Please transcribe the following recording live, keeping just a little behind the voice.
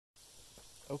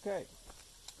Okay,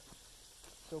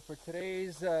 so for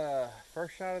today's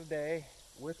first shot of the day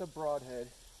with a broadhead,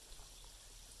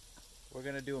 we're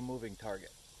going to do a moving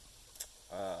target.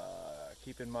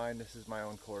 Keep in mind this is my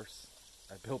own course.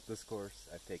 I built this course.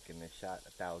 I've taken this shot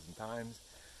 1,000 times.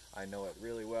 I know it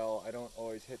really well. I don't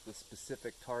always hit the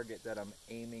specific target that I'm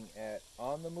aiming at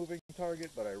on the moving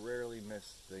target, but I rarely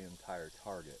miss the entire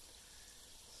target.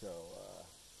 So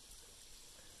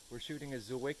we're shooting a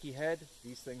Zwickey head.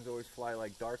 These things always fly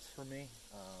like darts for me.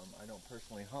 I don't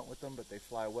personally hunt with them, but they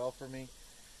fly well for me.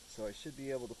 So I should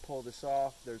be able to pull this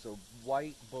off. There's a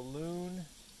white balloon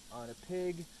on a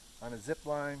pig on a zip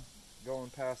line going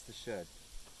past the shed.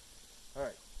 All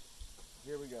right,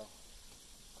 here we go.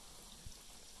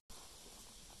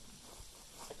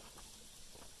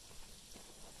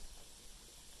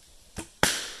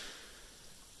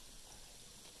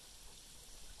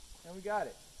 And we got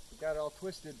it. We got it all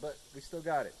twisted, but we still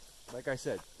got it. Like I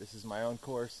said, this is my own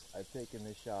course. I've taken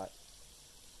this shot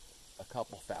a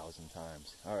couple thousand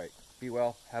times. All right, be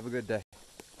well. Have a good day.